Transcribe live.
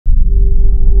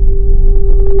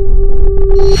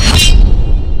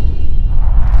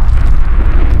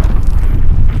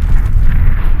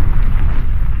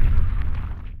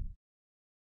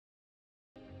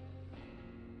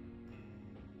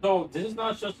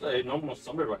it's just a normal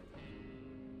zombie rider.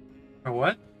 Or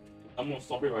what? Normal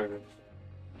zombie riders.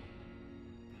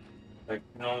 Like,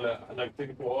 you know, like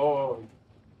people, oh,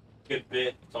 get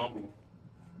bit, zombie.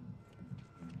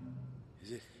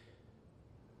 Is it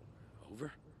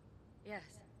over? Yes.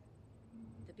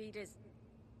 The beat is,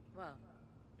 well,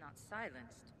 not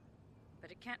silenced,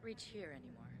 but it can't reach here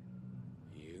anymore.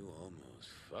 You almost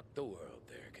fucked the world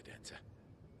there, Cadenza.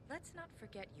 Let's not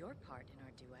forget your part in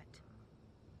our duet.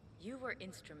 You were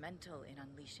instrumental in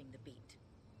unleashing the beat.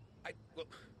 Well,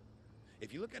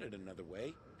 if you look at it another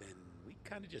way, then we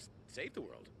kind of just saved the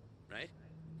world, right?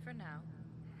 For now.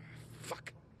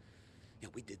 Fuck. Yeah,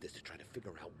 we did this to try to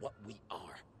figure out what we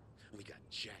are. And we got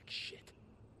jack shit.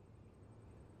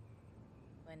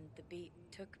 When the beat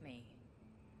took me,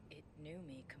 it knew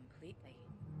me completely.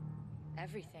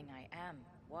 Everything I am,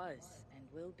 was, and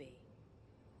will be.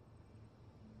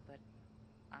 But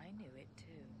I knew it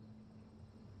too.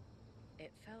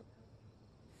 It felt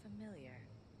familiar.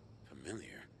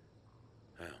 Familiar?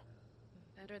 How?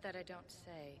 Better that I don't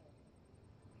say.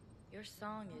 Your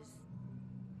song is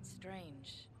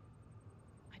strange.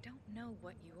 I don't know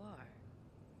what you are.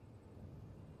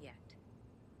 Yet.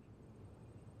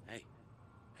 Hey,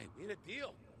 we had a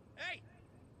deal. Hey!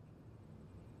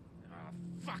 Oh,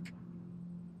 fuck!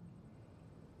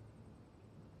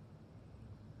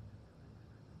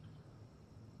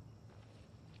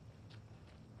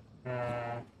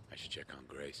 I should check on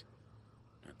Grace.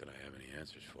 Not that I have any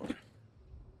answers for her.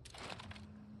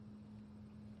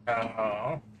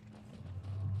 Oh.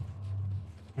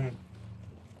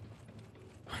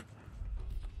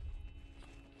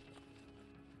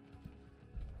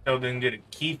 Still didn't get a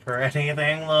keep or anything,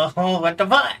 though. What the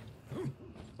fuck?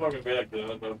 Fucking bad,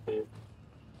 dude.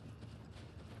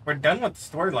 We're done with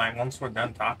the storyline once we're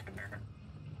done talking to her.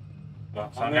 So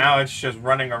I mean, now it's just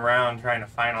running around trying to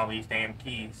find all these damn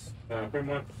keys. pretty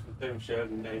much the same shit,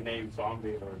 and they name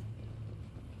zombie or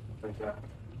like that.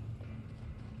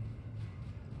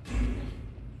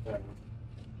 Yeah.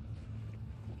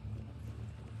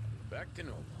 Back to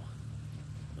normal.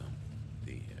 Well,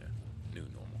 the new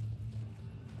normal.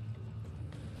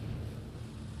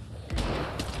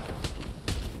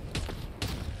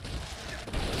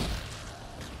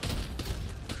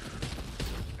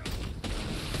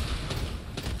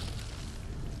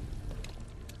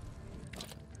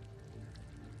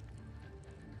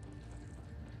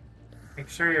 Make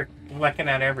sure you're looking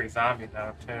at every zombie,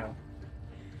 though, too.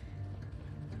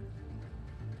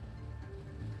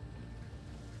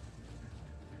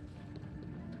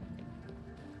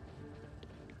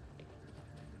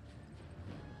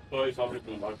 So he's always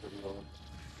been locked pretty well.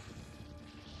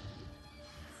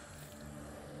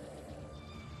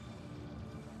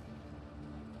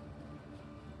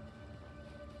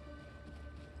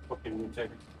 Fucking mutate.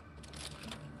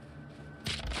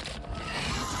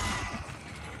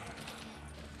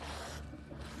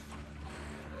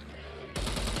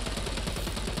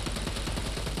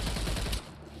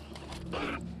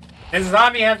 This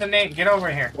zombie has a name. Get over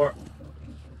here. Or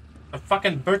The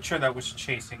fucking butcher that was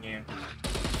chasing you.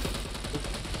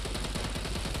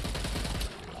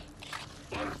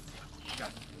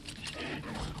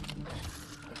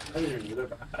 I didn't even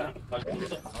look.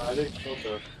 I didn't kill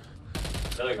the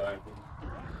other guy.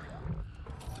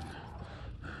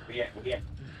 Yeah.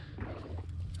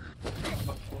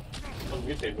 Some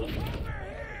mutate, bro.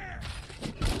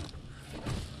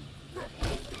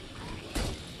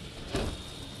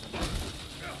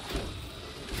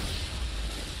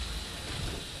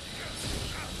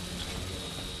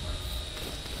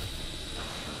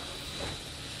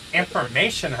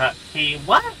 Information hut key.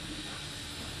 What?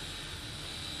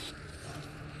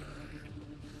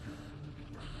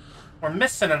 We're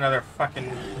missing another fucking...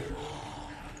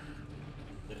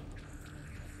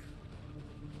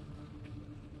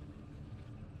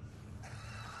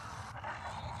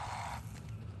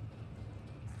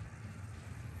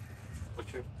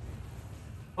 What's your...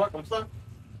 Fuck, I'm stuck.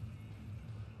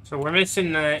 So we're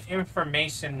missing the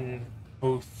information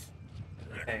booth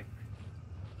thing.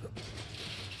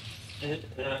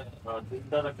 Isn't that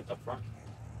like at the front?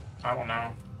 I don't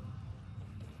know.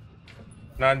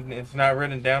 It's not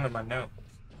written down in my note.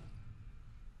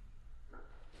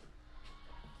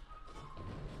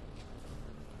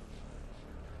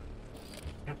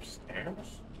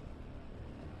 Upstairs?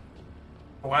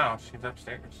 Oh, wow, she's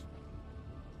upstairs.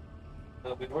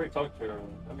 Before you talk to her,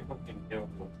 let me fucking go.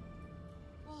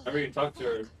 Remember you talked to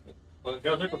her. Well,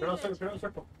 get on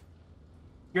circle.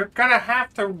 You're gonna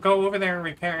have to go over there and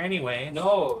repair anyway.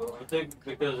 No, I think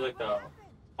because like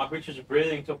my bitch is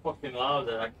breathing so fucking loud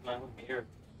that I cannot hear.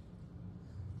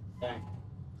 Dang.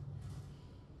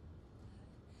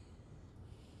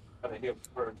 Gotta heal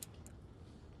first.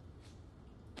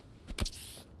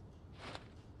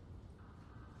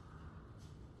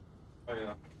 Oh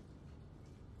yeah.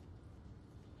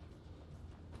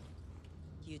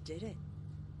 You did it.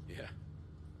 Yeah.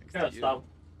 Thanks Gotta to you. stop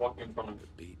walking in front of The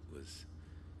me. beat was...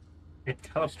 It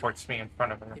teleports me in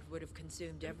front of her. It would have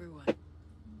consumed everyone.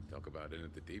 Talk about it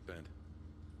at the deep end.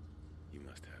 You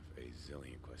must have a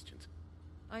zillion questions.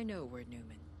 I know we're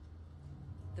Newman.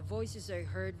 The voices I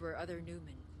heard were other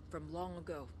Newman from long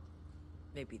ago.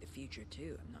 Maybe the future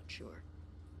too, I'm not sure.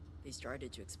 They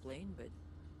started to explain, but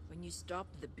when you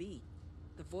stopped the beat,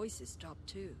 the voices stopped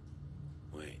too.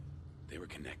 Wait, they were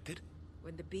connected?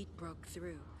 When the beat broke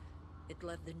through, it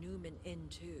let the Newman in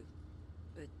too.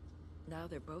 But now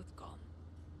they're both gone.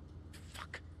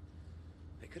 Fuck.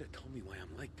 They could have told me why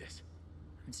I'm like this.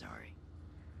 I'm sorry.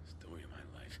 Story of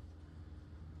my life.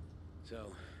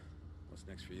 So, what's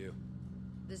next for you?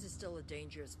 This is still a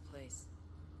dangerous place.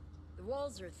 The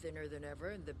walls are thinner than ever,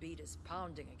 and the beat is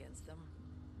pounding against them.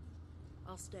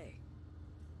 I'll stay.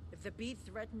 If the beat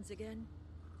threatens again,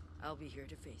 I'll be here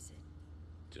to face it.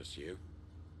 Just you?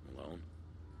 Alone?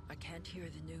 I can't hear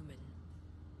the Newman,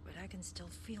 but I can still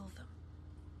feel them.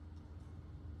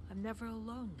 I'm never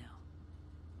alone now.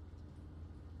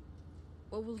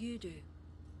 What will you do?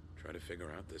 Try to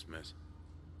figure out this mess.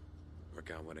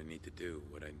 Work out what I need to do,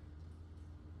 what I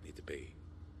need to be.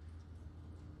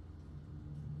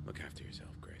 Look after yourself,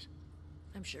 Grace.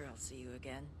 I'm sure I'll see you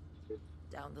again.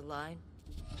 Down the line.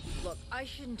 Look, I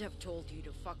shouldn't have told you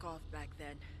to fuck off back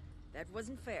then. That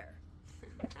wasn't fair.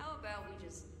 How about we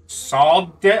just...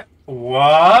 Solved it?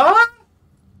 What?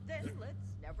 Then let's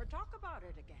never talk about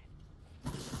it again.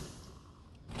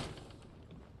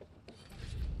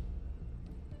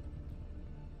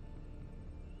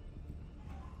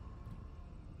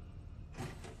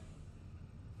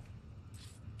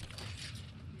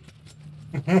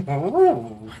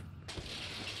 Ooh.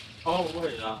 Oh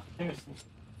wait, I think it's...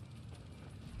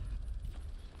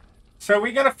 So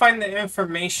we gotta find the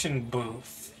information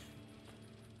booth.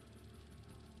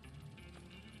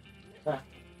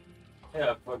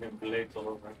 Yeah, fucking blades all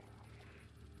over.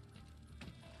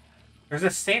 There's a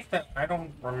safe that I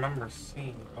don't remember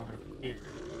seeing over here.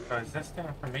 So is this the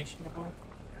information booth?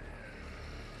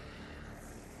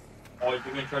 Oh, you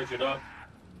can charge it up.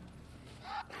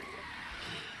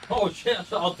 Oh shit, I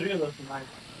saw all three of those tonight.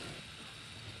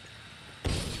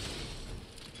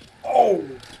 Oh!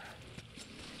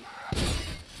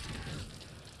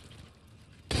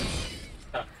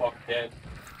 That fuck dead.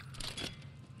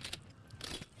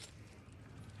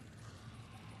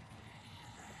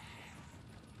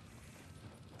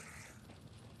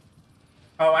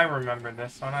 Oh, I remember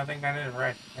this one. I think I did it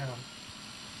right down.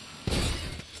 Is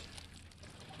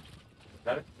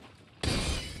that it?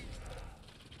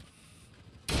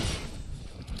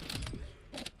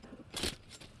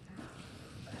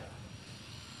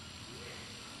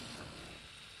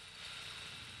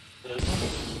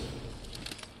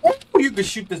 Oh, you could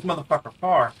shoot this motherfucker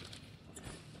far.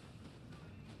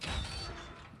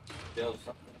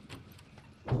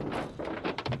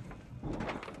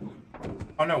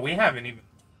 Oh no, we haven't even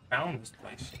found this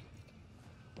place.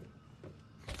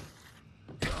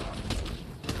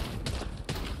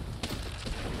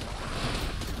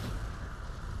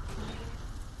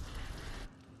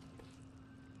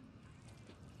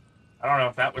 I don't know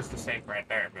if that was the safe right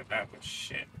there, but that was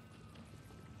shit.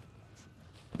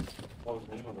 What was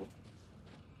the name of it?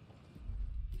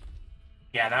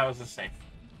 Yeah, that was the safe.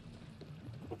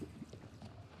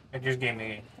 It just gave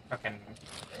me fucking...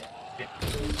 Yeah.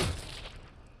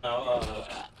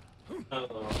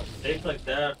 Safes like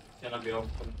that cannot be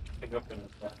open. Pick up in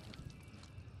that.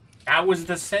 That was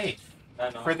the safe I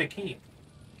know. for the key.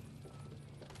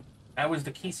 That was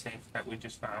the key safe that we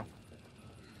just found.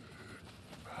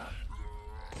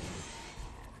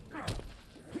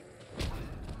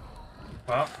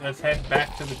 Well, let's head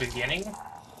back to the beginning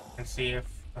and see if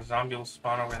a zombie will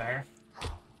spawn over there.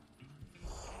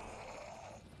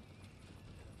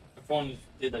 The phone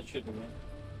did that shit to me.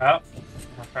 Oh,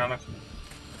 I found it.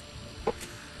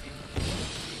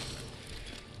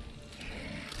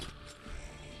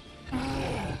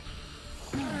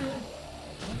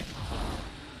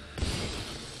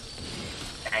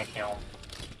 Thank you.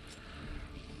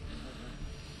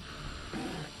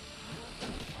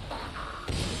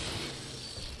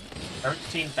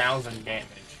 $13,000 damage.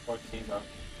 14 up.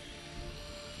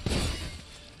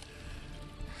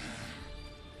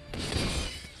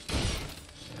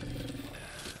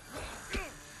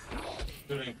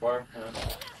 Shooting far.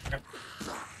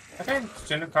 Okay,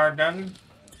 send a card done.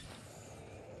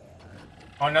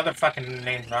 Oh, another fucking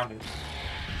named zombie.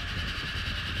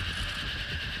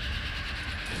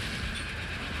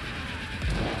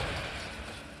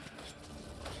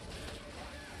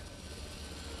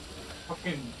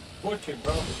 fucking butcher,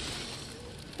 bro.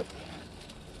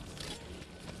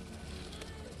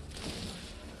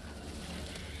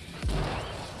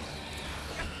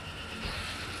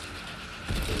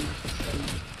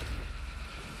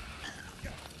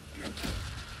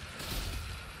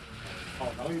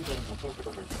 Oh, now you're doing the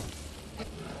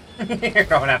butcher. You're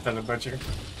going after the butcher.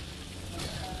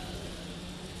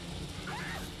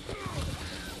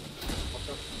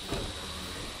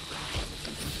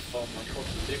 Oh, my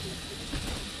fucking dick.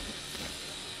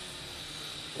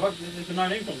 What? This is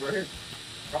not income right here.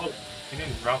 Probably. He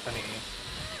didn't drop any.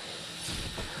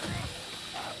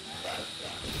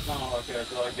 No, okay,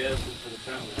 so I guess it's for the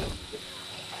family.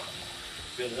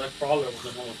 Because that crawler was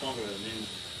the most longer than me.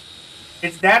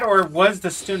 It's that, or was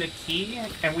the student a key,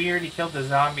 and we already killed the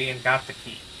zombie and got the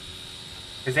key?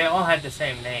 Because they all had the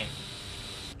same name.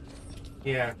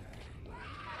 Yeah.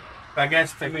 I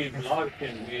guess the... I mean, log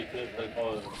can be just like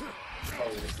all the...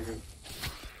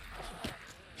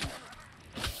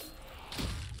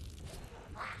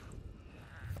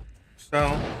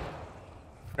 So,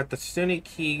 got the student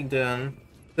key done.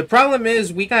 The problem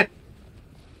is, we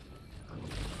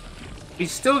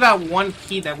still got one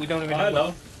key that we don't even know.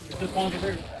 Hello. It's just one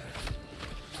here.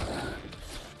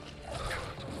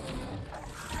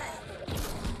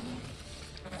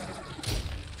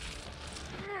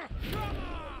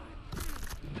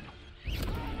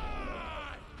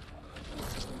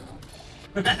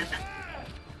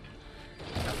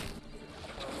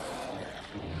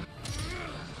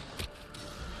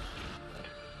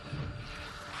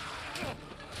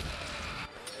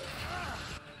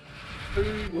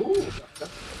 Ooh.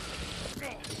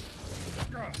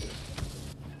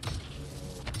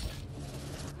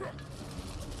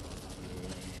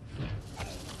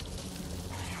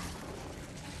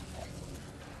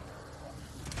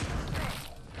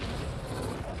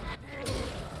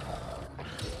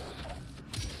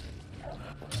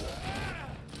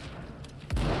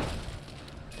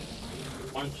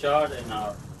 One shot and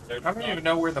I don't even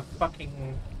know where the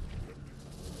fucking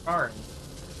car is.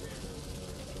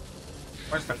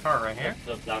 Where's the car? Right here?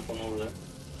 The black one over there.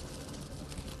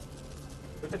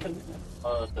 Look at the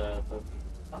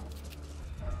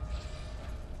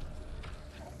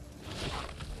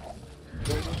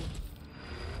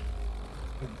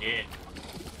Yeah.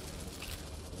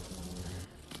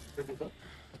 I'm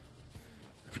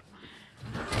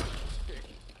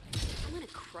gonna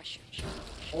crush your challenge.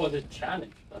 Oh, the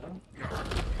challenge. I don't know.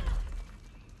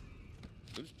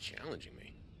 Who's challenging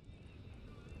me?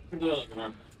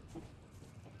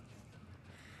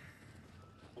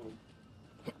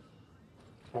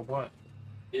 For what?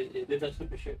 It did that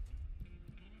stupid shit.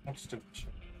 What stupid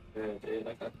shit?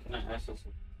 Like, can I ask us?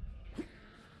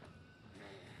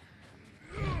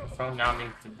 The phone now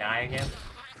needs to die again?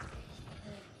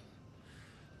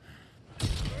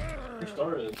 Who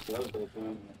started this? That was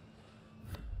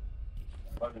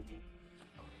fucking me.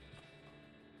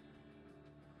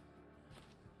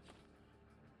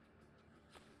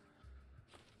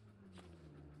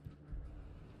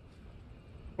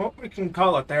 Well, we can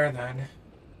call it there then.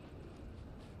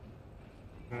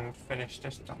 And finish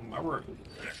this tomorrow.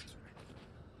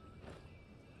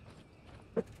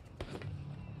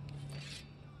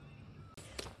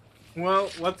 Well,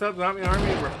 what's up, Zombie Army?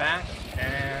 We're back,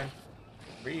 and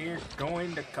we're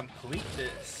going to complete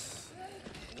this.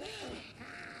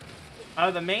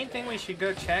 The main thing we should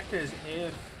go check is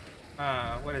if,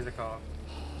 what is it called?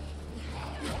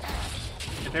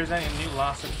 If there's any new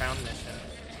lost and found missions.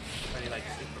 Any, like,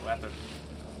 secret weapons.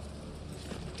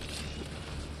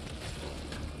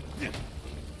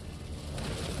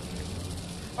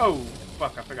 Oh,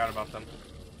 fuck, I forgot about them.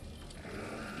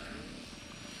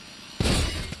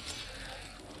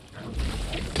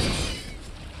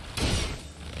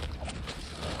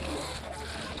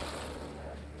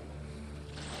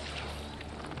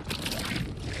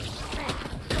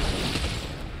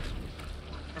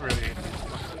 I really hate these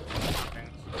things.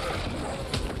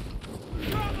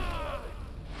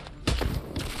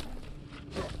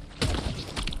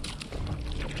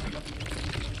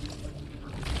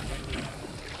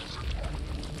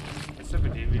 It's a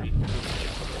DVD.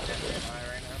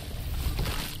 Right now.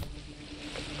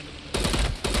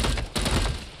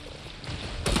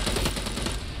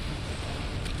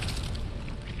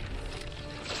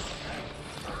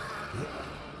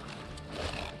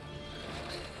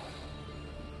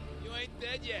 You ain't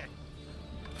dead yet.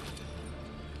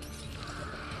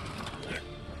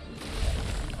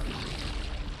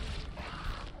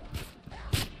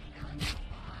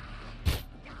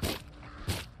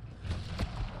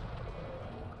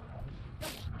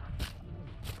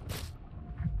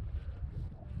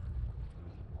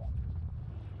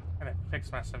 Gotta fix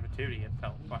fixed my sensitivity, it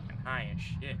felt fucking high as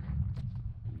shit.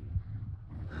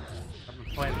 I've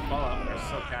been playing Fallout for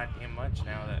so goddamn much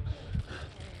now that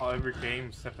every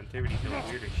game's sensitivity feels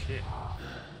weird as shit.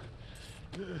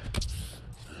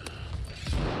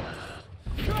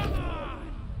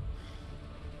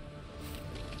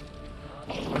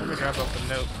 Let me grab up the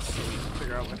notes so we can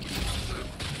figure out what.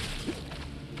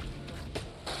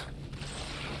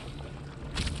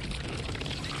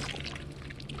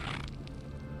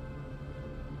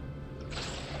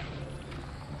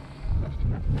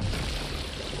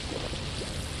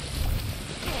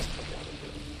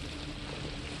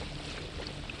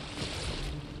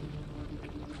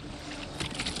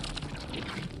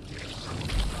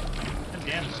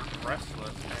 Damn, it's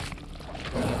restless, man.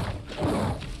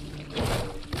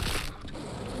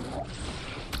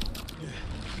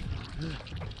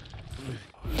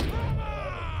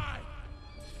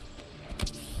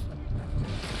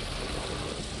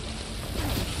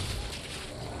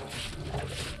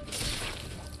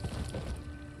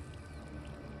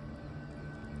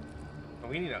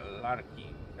 We need a lot of keys.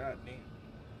 God damn.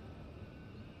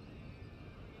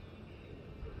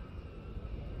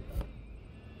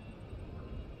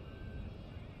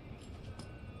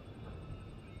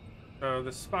 So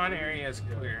the spawn area is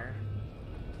clear.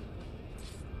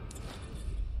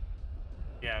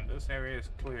 Yeah, this area is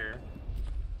clear.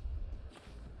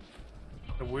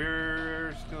 So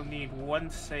we're still need one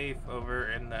safe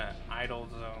over in the idle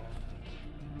zone.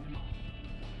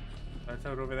 Let's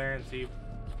head over there and see if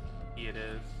it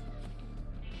is.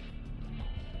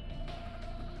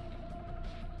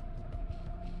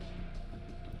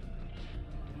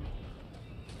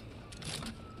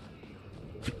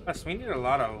 Plus, we need a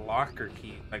lot of locker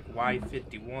keys, like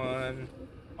Y51,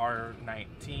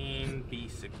 R19,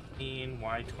 B16,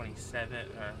 Y27,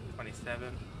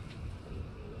 27.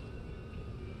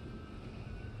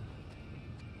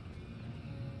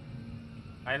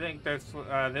 I think this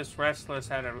Restless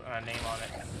had a name on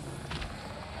it.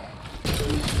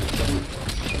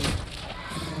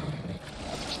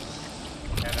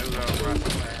 Yeah, there's a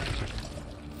Restless.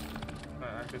 I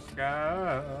just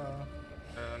got...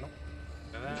 nope.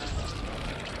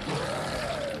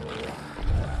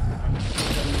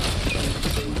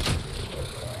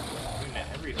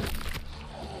 Everything.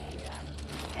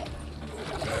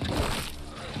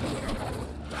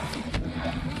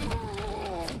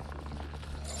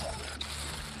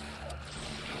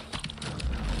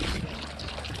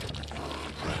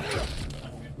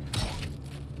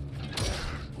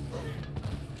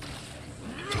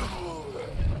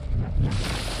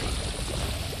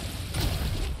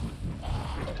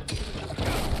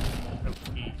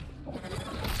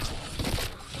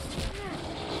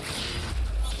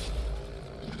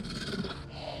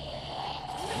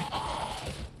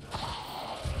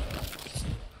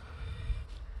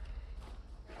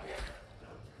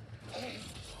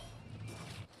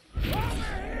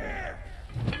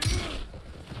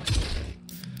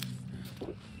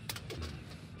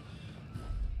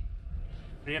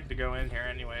 We have to go in here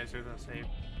anyways, there's no save.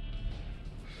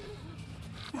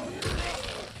 How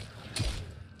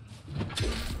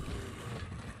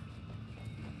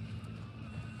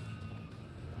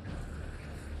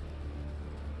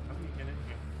do you get in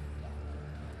here?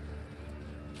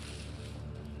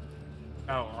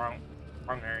 Oh,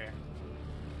 wrong area.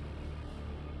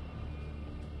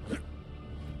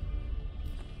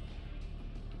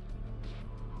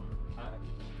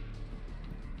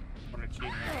 What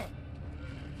achievement?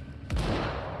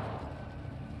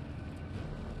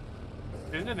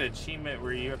 There's an achievement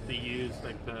where you have to use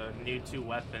like the new two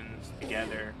weapons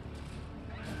together.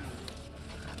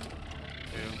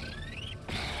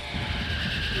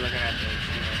 You're looking at the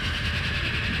achievement.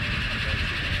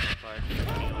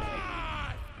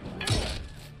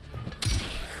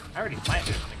 I already played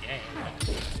this in the game.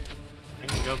 I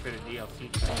can go for the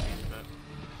DLC campaign, but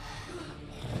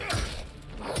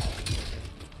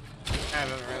I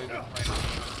haven't really been playing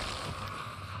it.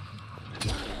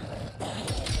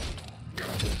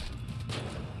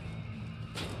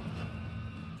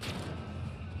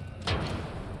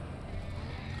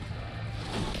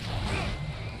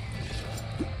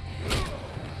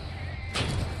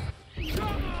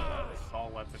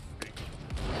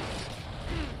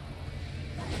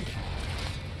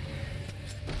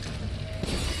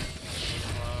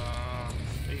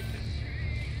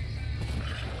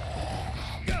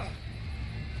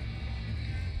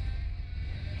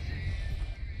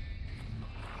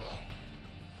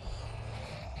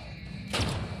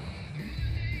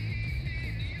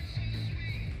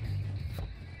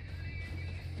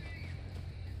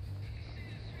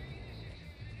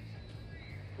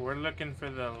 We're looking for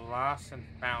the lost and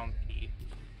found key.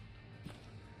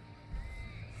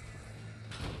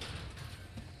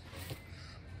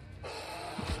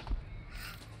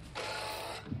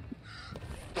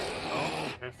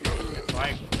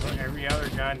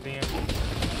 goddamn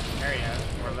area.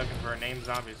 We're looking for a named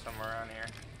zombie somewhere around here.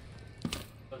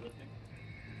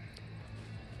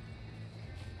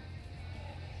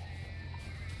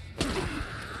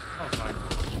 Oh, fine.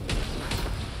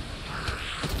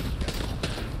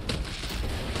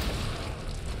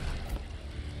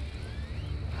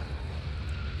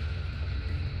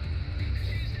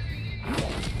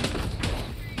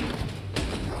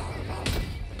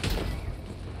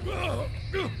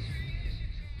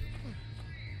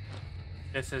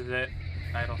 This is it.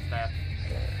 Title staff.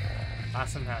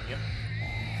 Awesome time, yep.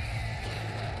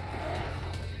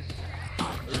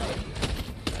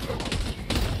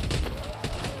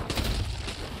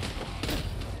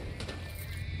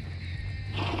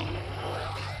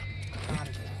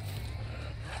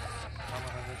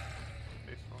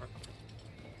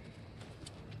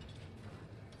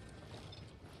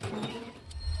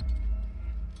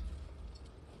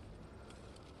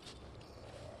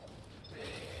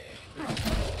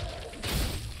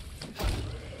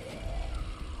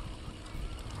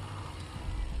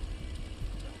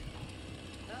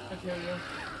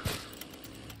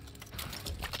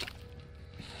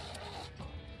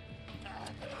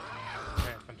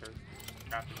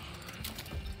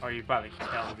 Oh, you probably can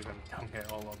tell because I'm dumping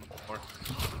it all on the floor.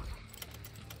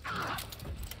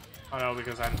 Oh no,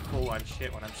 because I'm full on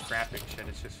shit when I'm scrapping shit,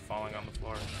 it's just falling on the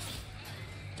floor.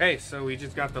 Okay, so we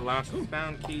just got the last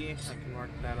found key. I can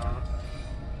mark that off.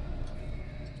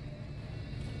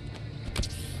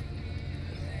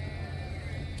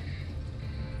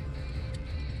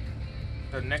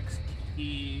 The next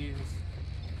keys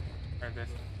are this.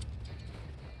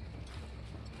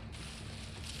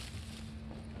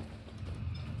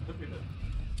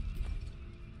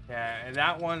 Yeah, and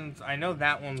that one's, I know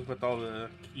that one's with all the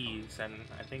keys, and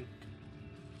I think...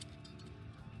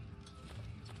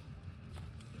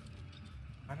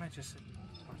 Why don't I just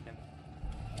fucking...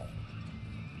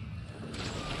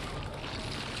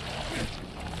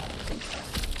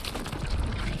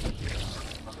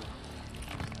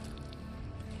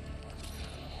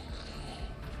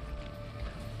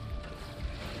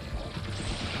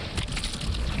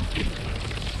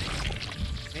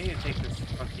 I need to take this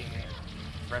fucking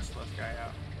restless guy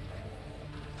out.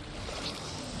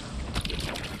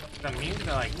 I'm immune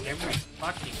to like every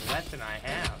fucking weapon I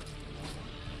have.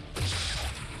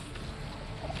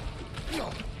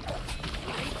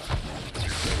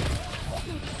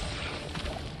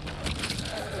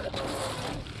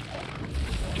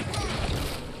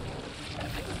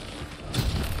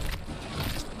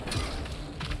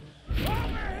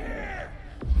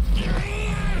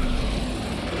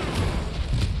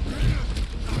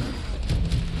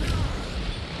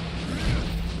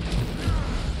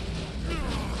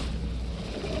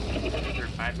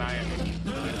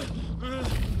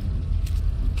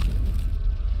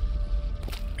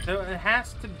 So it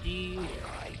has to be...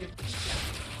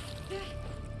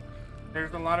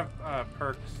 There's a lot of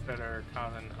perks that are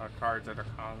causing, or cards that are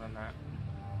causing that.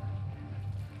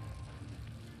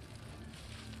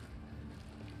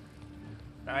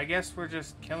 I guess we're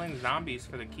just killing zombies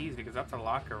for the keys because that's a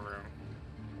locker room.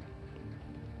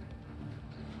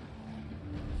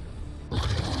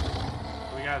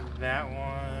 We got that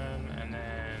one, and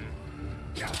then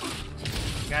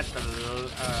we got the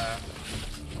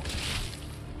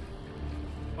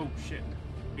oh shit!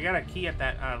 We got a key at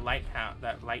that lighthouse,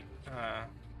 that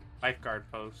lifeguard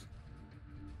post.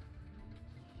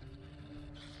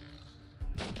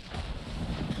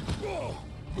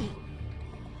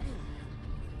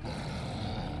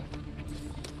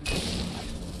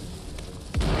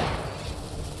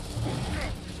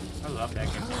 I love that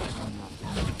game.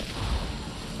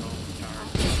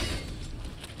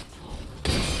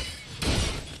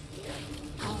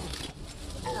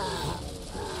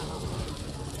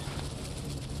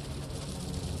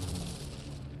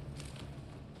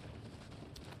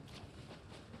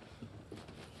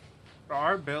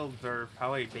 Our builds are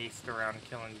probably based around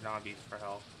killing zombies for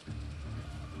health.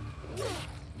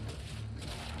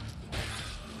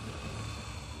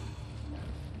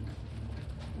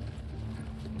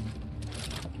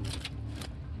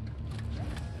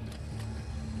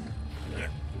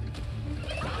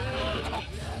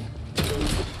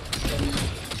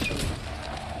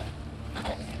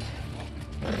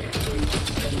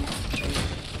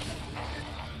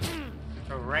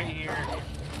 So right here,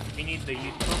 we need the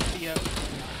Utopia.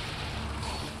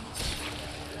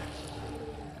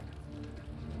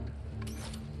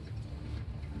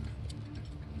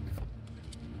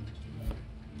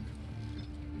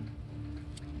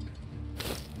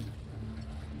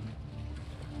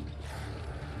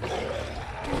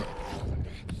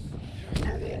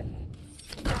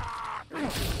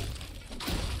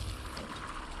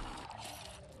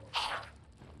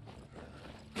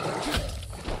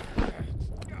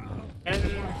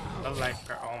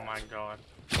 my god.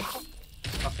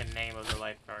 Fucking name of the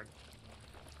lifeguard.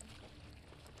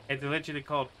 It's literally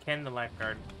called Ken the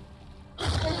Lifeguard.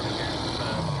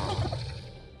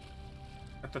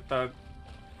 That's a thug.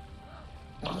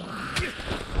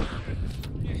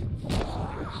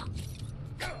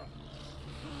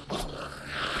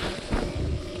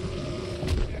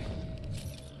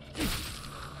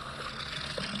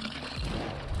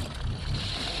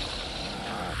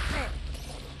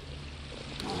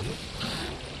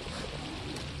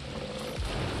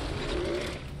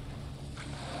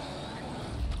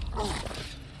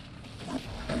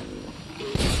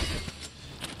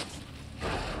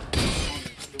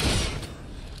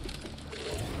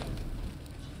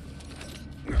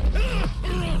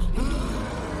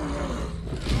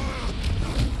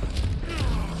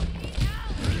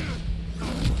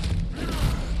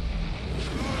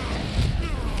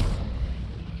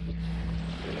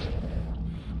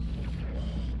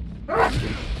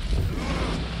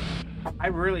 I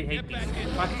really hate these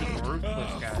fucking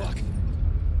ruthless guys.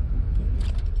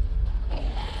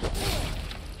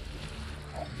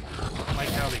 I like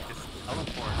how they just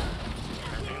teleport.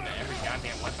 They're doing that every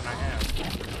goddamn weapon I have.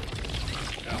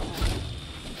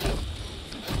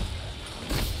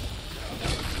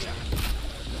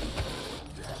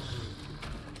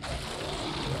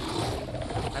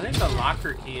 I think the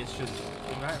locker key is just...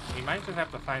 You might just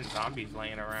have to find zombies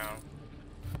laying around.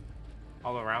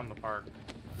 All around the park.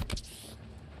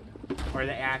 Or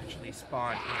they actually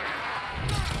spawn here.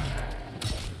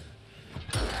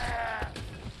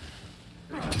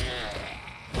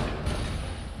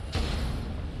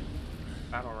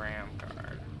 Battle ram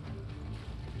card.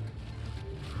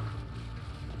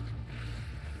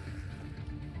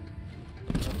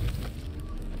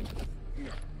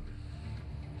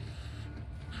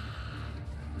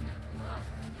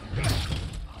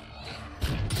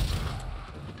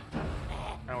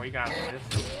 Oh, we got this.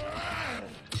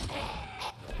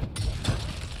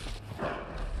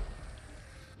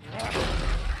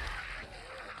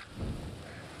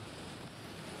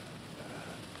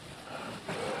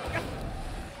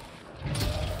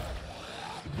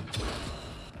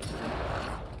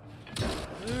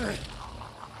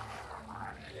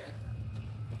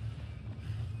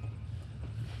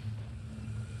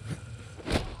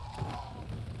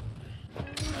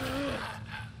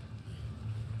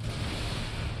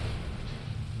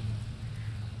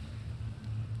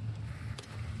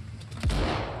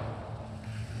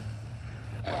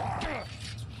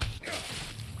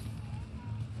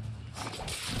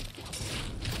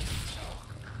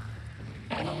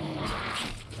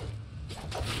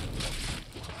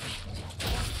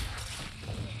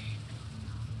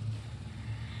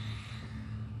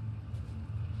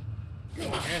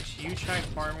 Yes, you try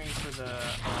farming for the,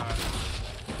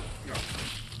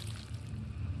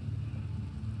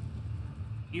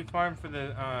 you farm for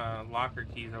the, locker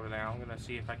keys over there. I'm gonna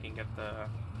see if I can get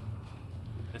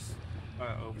this,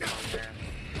 open over there.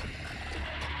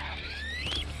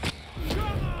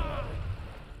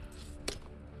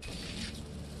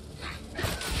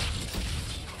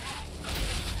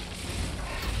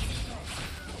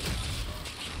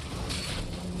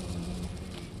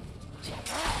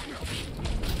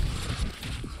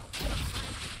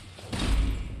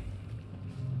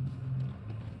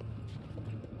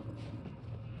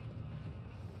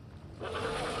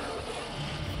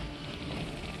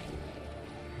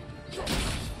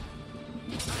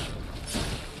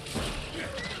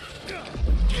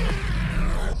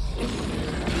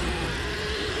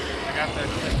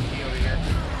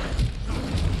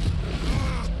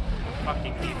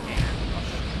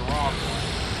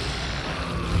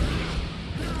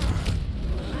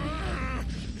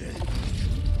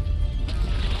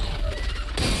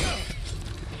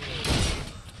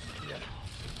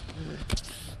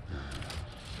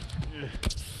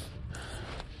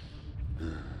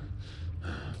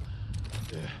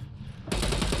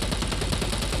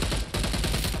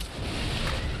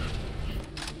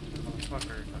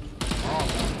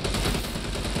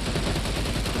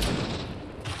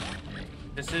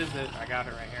 This is it. I got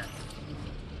it right here.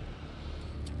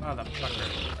 Motherfucker.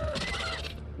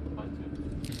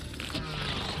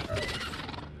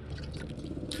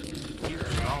 He's the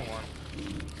wrong one.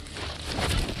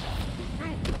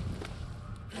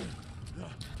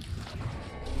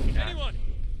 Anyone?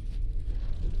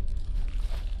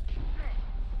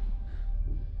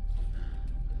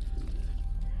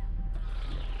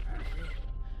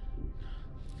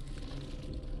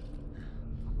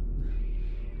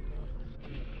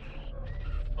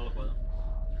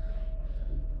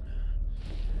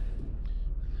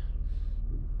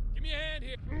 Give me a hand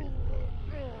here.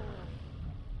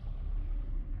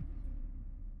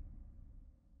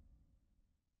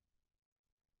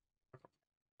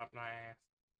 Up my ass.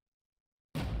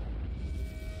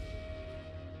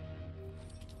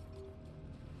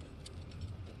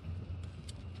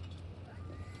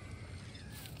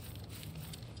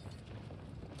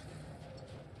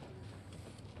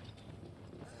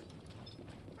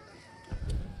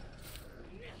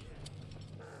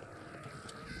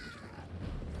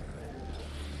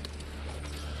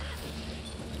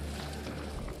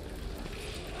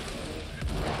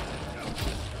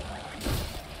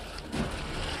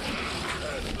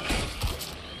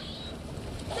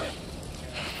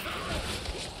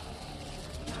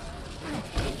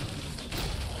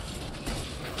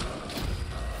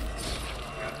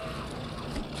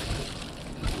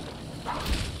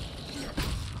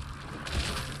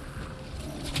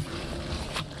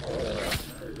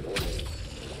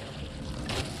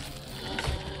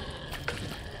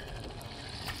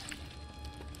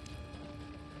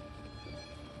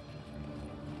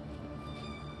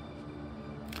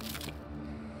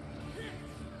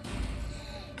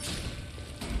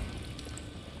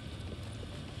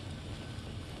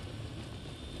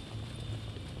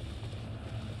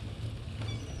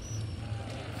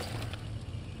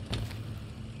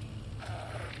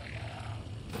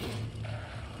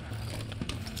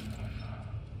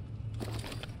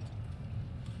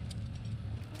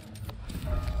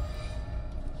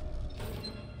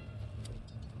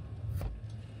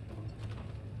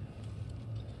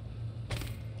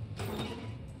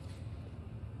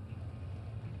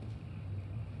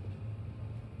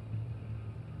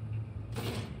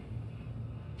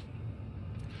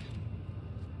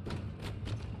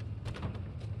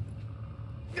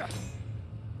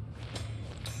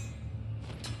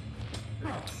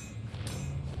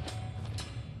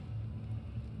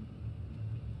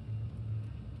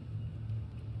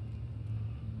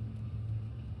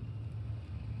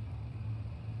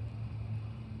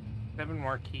 Seven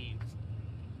more keys.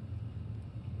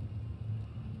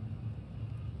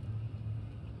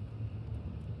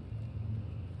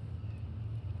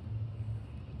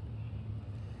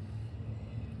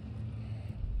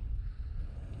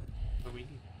 So we need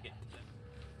to get to that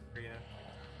area.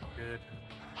 Good.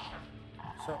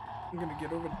 So I'm gonna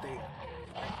get over there.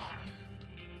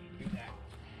 Do that.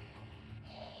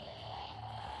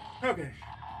 Okay.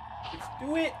 Let's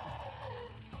do it.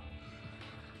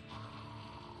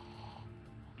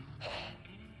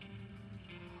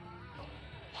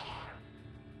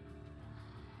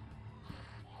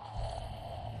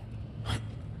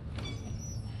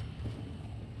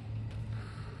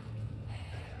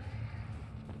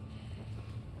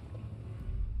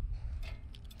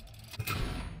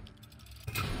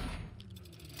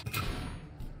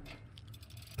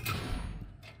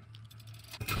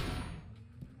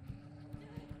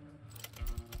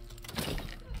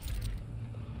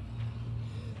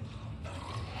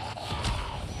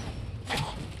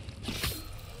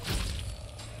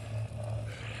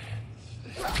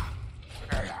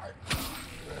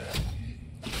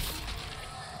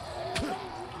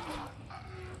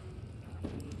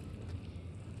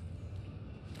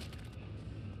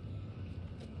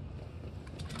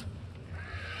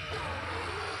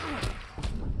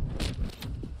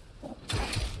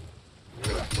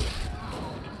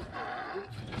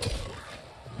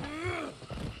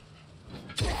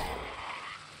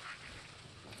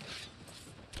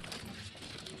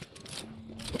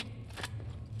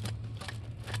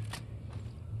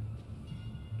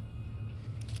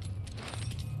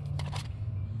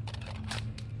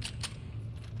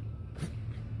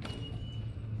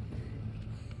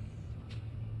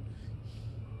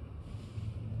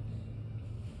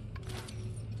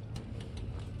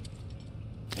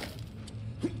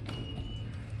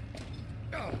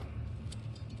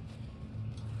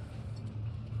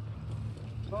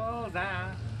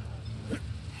 Bullseye.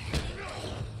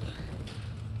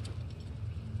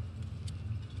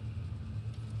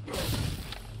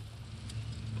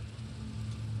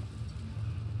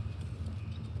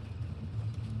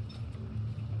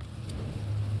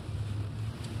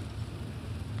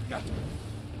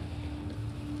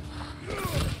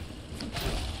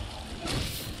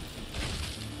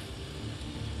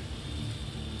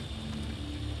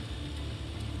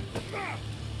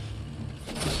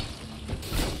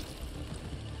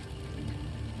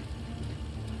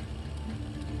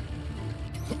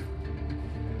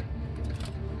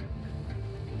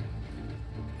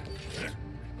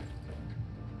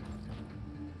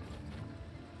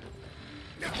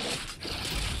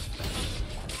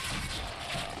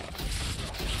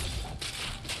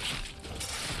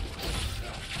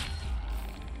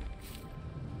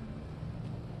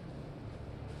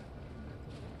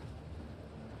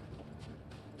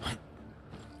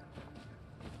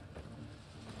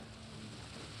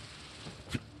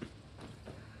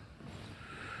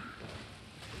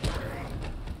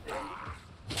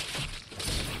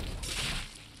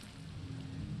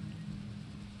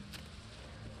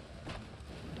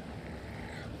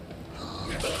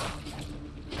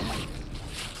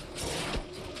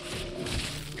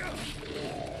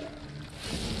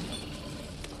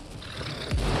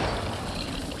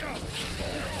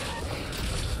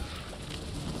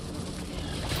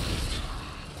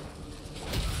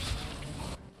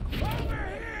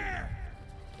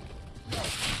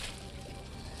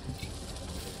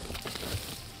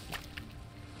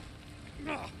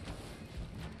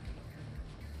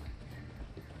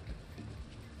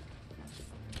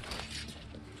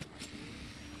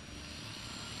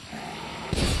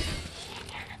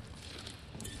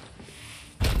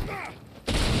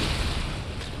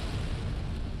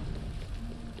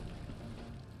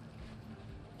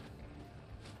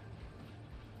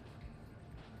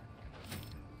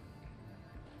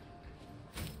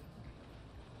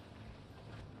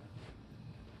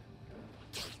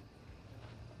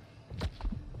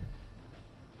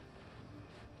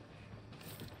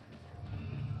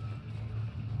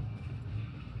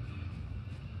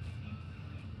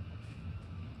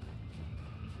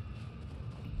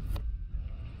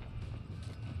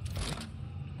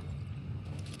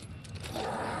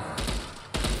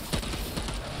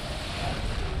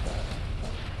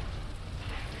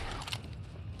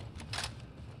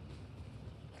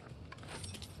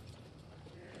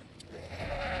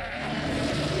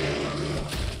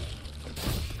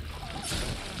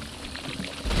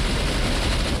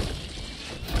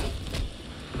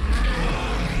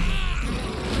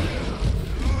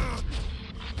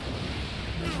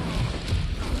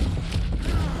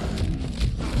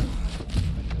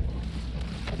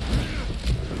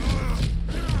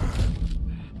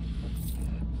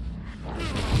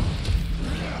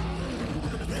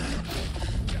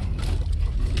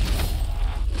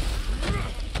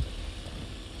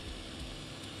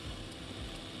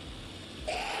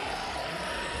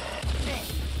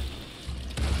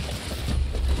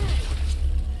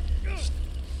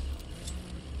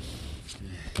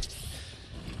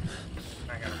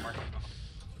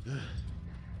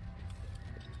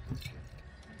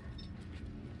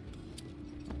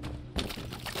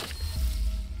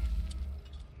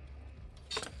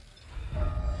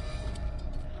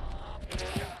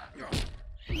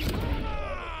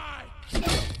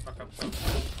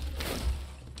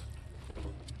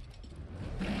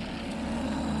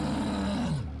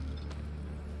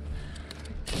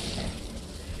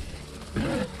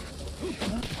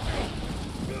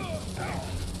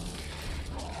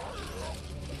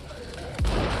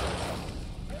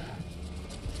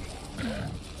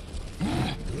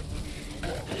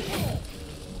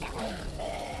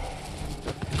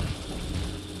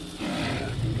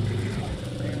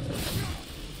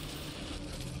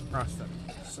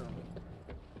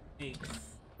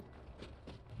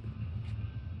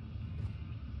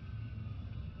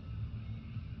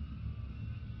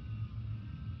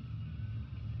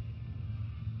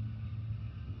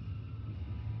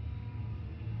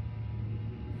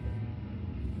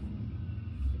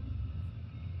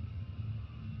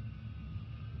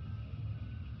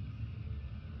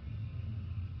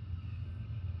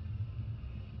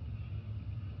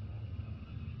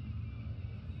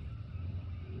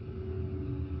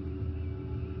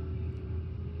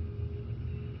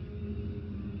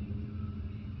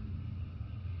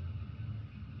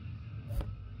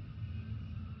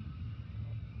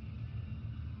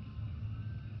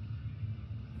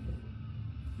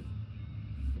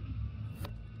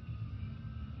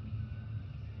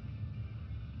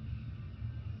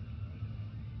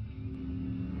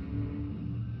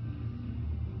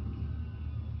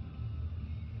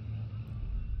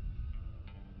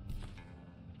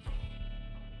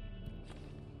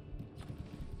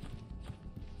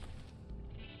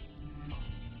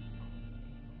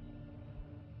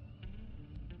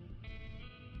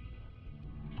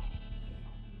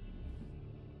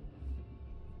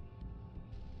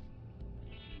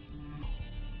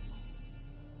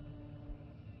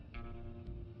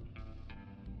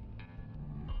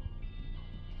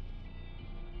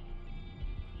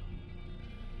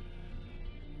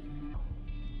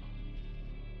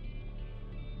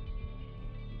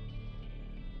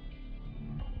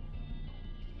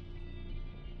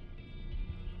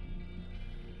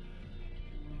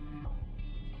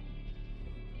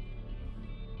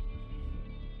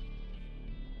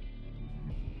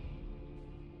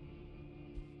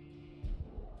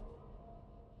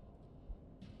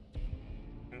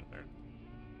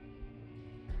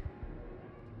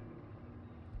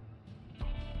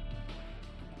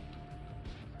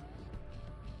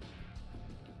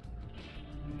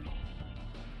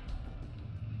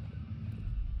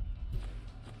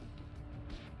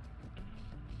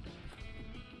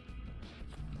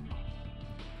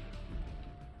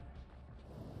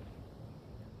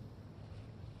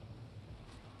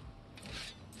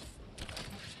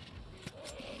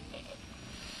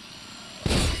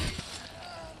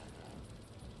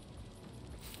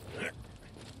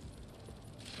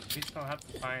 We still have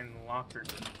to find the locker.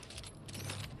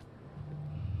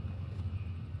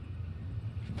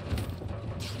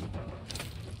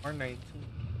 Or 19.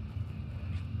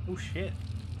 Oh shit.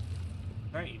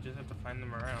 Alright, you just have to find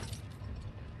them around.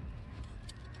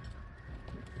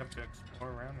 You have to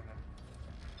explore around in them.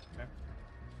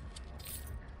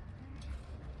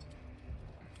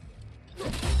 Okay.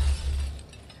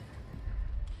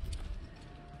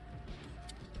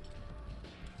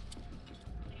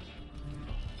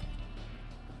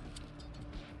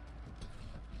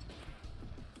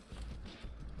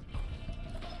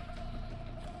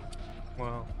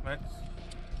 Well, let's...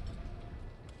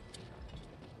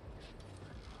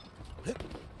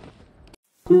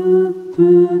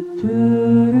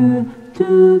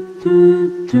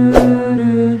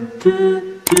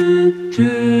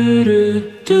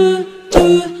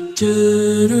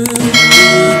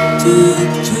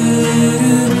 Do